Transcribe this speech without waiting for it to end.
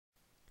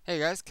Hey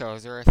guys,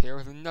 Kelzerath here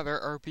with another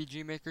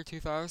RPG Maker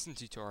 2000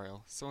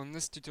 tutorial. So in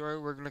this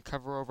tutorial we're going to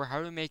cover over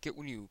how to make it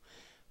when you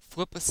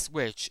flip a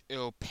switch,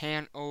 it'll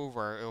pan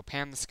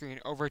the screen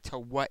over to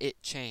what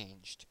it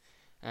changed.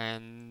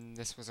 And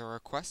this was a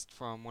request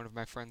from one of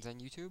my friends on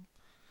YouTube.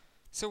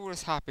 So we'll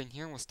just hop in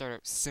here and we'll start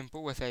out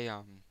simple with a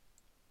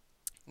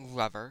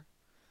lever.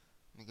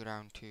 Let me go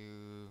down to,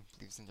 I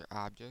believe it's under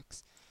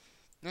objects.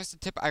 Notice the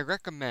tip, I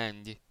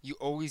recommend you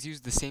always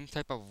use the same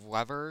type of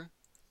lever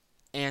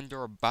and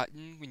or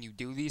button when you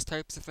do these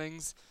types of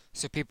things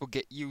so people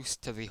get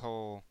used to the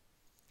whole,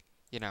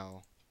 you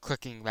know,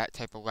 clicking that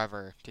type of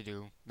lever to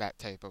do that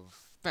type of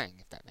thing,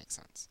 if that makes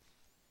sense.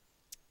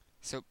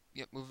 So,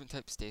 yep, movement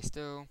type, stay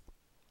still,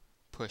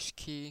 push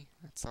key,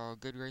 that's all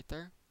good right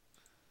there.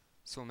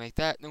 So we'll make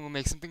that, and then we'll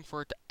make something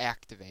for it to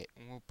activate.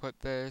 And we'll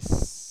put the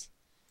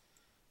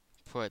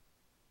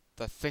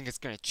thing that's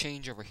going to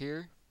change over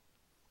here.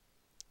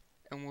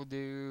 And we'll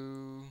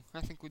do,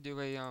 I think we'll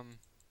do a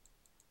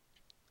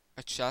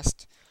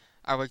chest.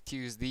 I like to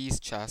use these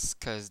chests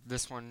because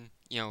this one,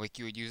 like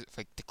you would use it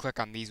like to click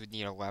on these would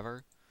need a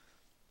lever.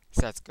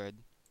 So that's good.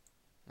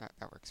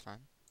 That works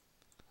fine.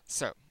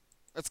 So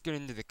let's get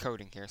into the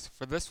coding here. So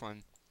for this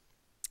one,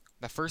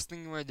 the first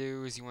thing you want to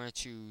do is you want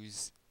to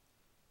choose.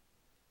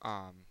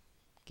 God,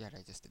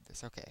 I just did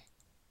this. Okay,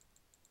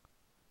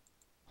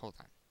 hold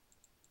on.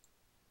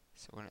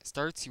 So when it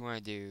starts, you want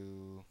to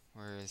do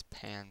where is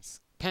pan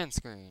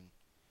screen.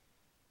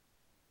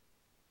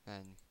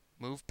 Then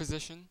move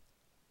position.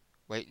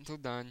 Wait until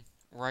done.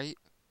 Right.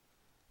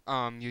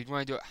 You'd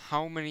want to do it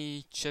how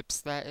many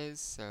chips that is.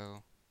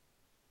 So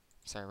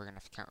sorry, we're gonna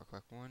have to count real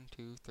quick. 1,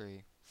 2,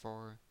 3,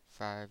 4,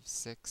 5,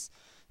 6,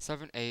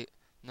 7, 8,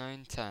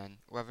 9, 10,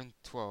 11,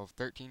 12,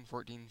 13,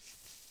 14,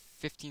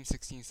 15,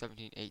 16,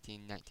 17,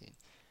 18, 19.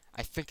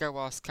 I think I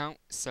lost count,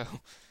 so,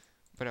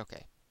 but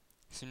okay.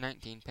 So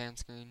 19, pan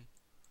screen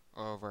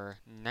over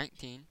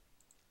 19.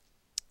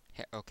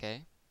 Hit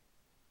OK.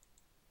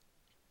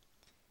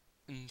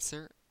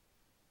 Insert.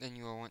 Then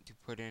you will want to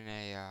put in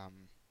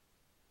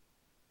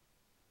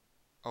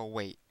oh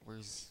wait,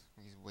 where's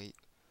wait?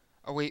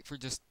 Oh wait for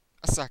just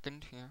a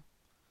second, yeah.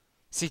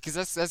 See, because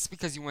that's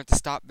because you want to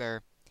stop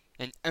there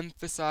and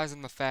emphasize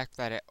on the fact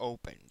that it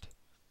opened.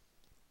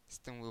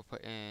 So then we'll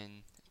put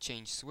in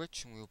change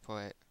switch and we'll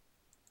put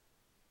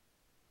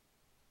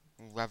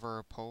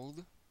lever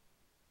pulled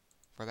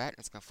for that.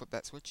 It's gonna flip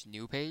that switch.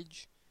 New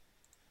page.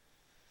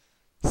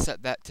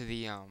 Set that to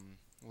the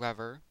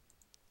lever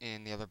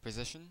in the other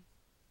position.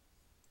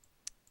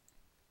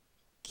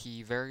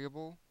 Key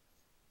variable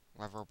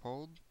lever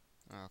pulled.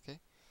 Okay.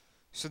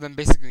 So then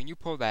basically when you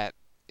pull that,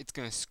 it's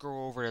gonna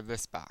scroll over to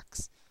this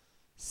box.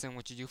 So then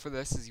what you do for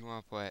this is you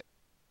want to put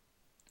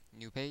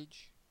new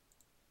page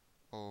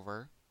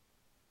over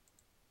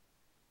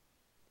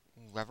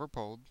lever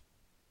pulled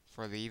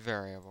for the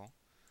variable.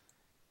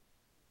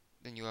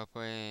 Then you will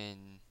put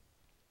in,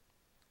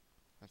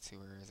 let's see,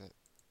 where is it?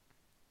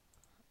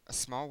 A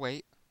small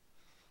wait.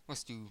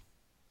 Let's do,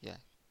 yeah,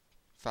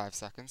 5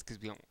 seconds because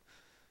we don't,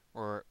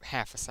 or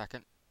half a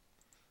second.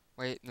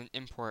 Wait, and then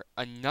import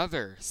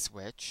another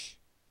switch.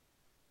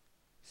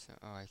 So,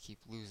 oh, I keep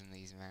losing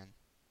these, man.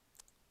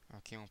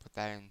 Okay, we'll put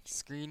that in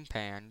screen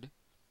panned.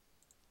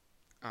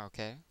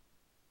 Okay.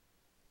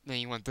 Then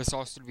you want this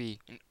also to be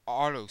an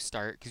auto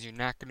start because you're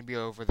not going to be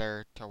over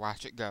there to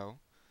watch it go.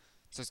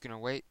 So it's going to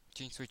wait,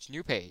 change switch,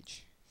 new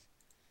page.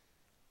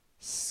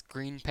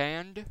 Screen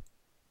panned.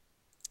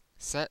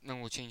 Set, and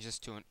then we'll change this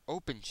to an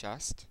open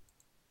chest.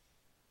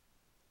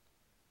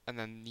 And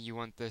then you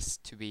want this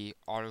to be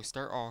auto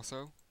start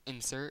also.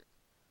 Insert.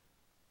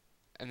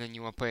 And then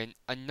you want to put in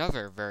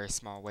another very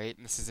small wait,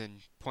 and this is in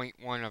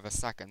 0.1 of a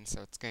second,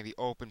 so it's going to be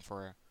open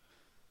for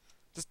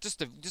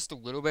just a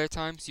little bit of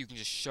time, so you can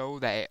just show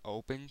that it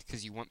opened,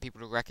 because you want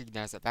people to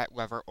recognize that that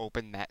lever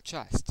opened that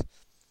chest,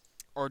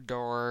 or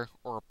door,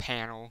 or a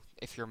panel,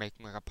 if you're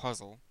making like a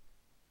puzzle.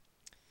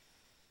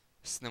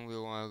 So then we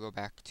want to go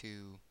back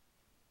to,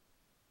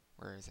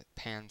 where is it,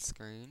 pan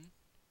screen,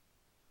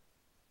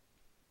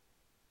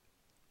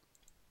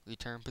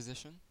 return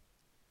position.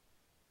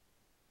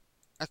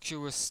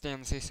 Actually, we'll stay on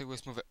the safe side,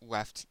 let's move it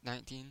left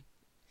 19.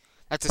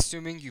 That's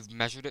assuming you've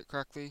measured it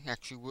correctly.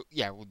 Actually,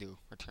 we'll do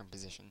return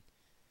position.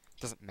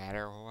 Doesn't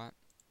matter a whole lot.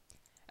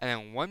 And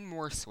then one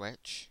more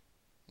switch.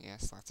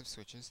 Yes, lots of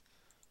switches.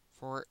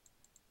 For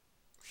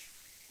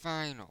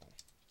final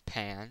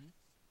pan.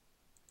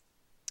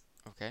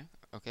 Okay,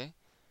 okay.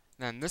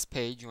 Now on this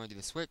page, you want to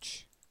do the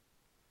switch.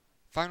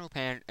 Final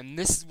pan, and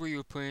this is where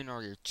you put in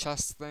all your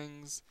chest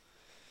things.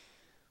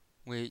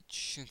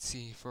 Which, let's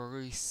see, for a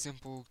really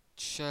simple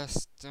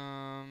chest,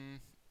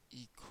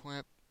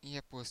 equip.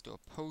 Yep, let's do a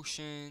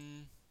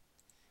potion.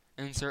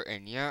 Insert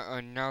in yet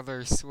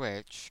another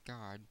switch.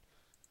 God.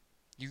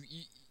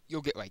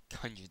 You'll get like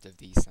hundreds of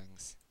these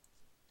things.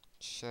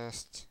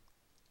 Just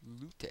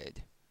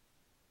looted.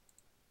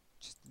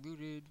 Just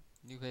looted.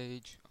 New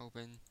page.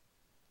 Open.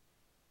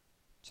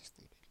 Just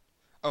looted.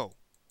 Oh,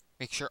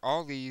 make sure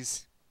all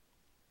these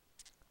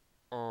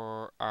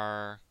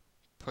are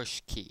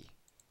push key.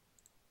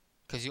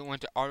 because you don't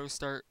want to auto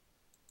start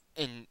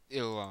and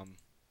it'll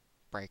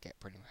break it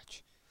pretty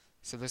much.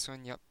 So this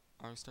one, yep,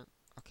 auto start.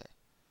 Okay.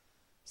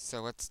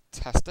 So let's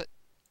test it.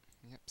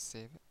 Yep,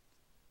 save it.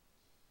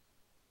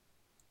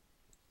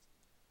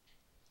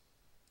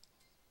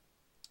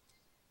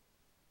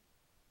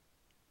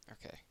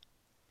 Okay.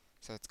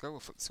 So let's go. We'll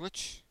flip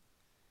switch.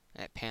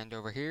 And it panned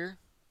over here.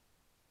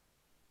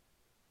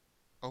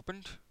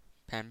 Opened.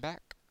 Pan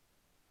back.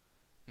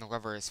 And the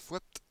lever is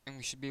flipped, and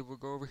we should be able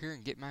to go over here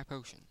and get my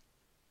potion.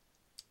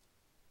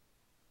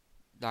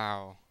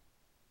 Now,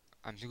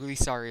 I'm really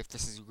sorry if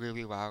this is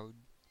really loud.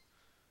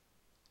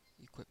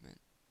 Equipment.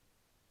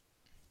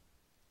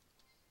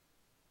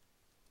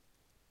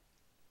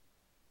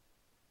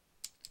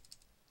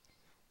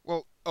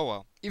 Well, oh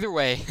well. Either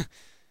way,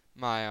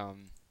 my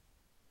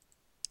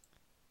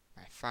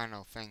my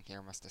final thing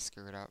here must have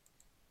screwed up.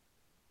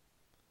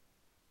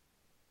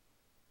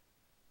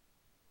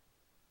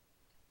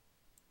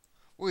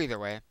 Well, either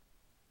way.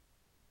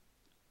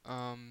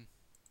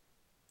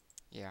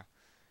 Yeah.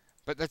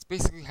 But that's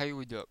basically how you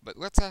would do it. But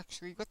let's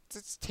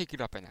take it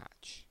up a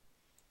notch.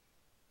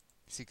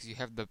 See, because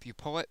you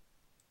pull it,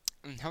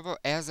 and how about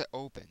as it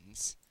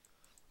opens,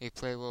 we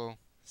play a little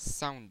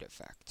sound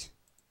effect.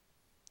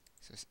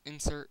 So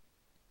insert.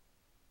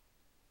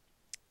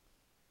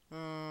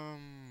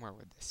 Where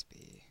would this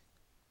be?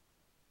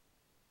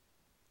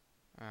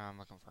 I'm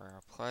looking for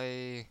a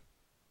play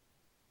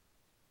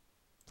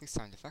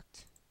sound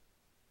effect.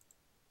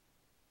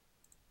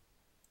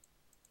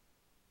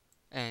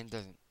 And it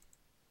doesn't.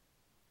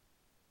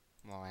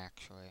 Well,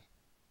 actually.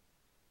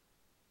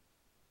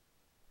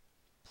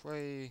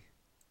 Play.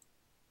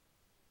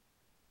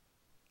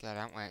 God,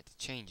 I don't want it to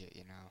change it,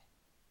 you know.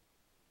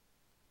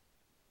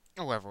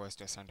 Oh, whatever was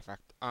to a sound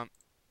effect.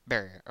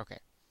 Barrier, okay.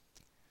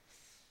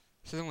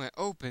 So then when it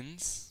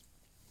opens,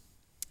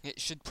 it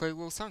should play a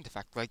little sound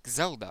effect, like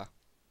Zelda.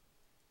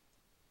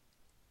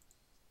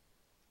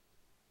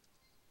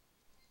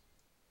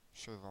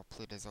 Sure we've all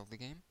played a Zelda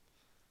game.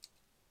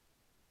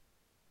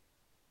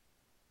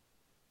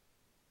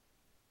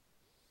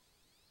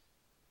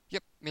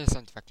 Yep, made a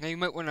sound effect. Now you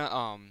might wanna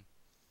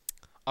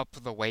up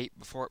the weight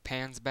before it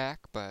pans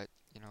back, but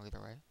you know,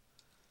 either way.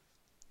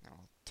 Now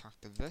we'll talk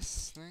to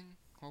this thing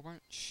a whole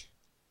bunch.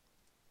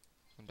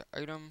 Into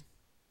item.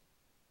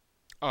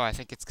 Oh, I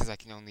think it's because I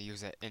can only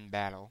use it in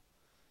battle.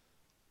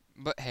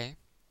 But hey.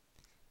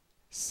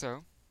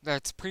 So,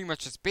 that's pretty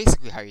much just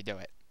basically how you do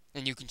it.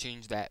 And you can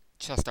change that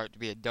chest art to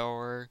be a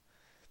door.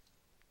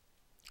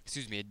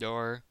 Excuse me, a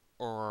door.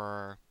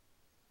 Or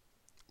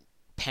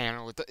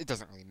panel. It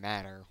doesn't really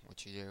matter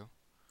what you do.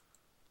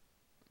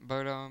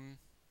 But, yeah,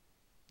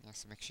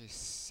 so make sure you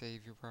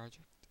save your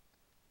project.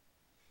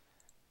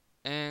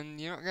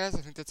 And, you know what, guys,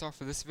 I think that's all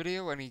for this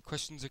video. Any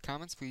questions or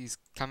comments, please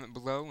comment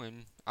below,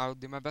 and I'll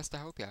do my best to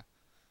help you.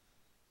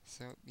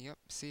 So, yep,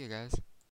 see you guys.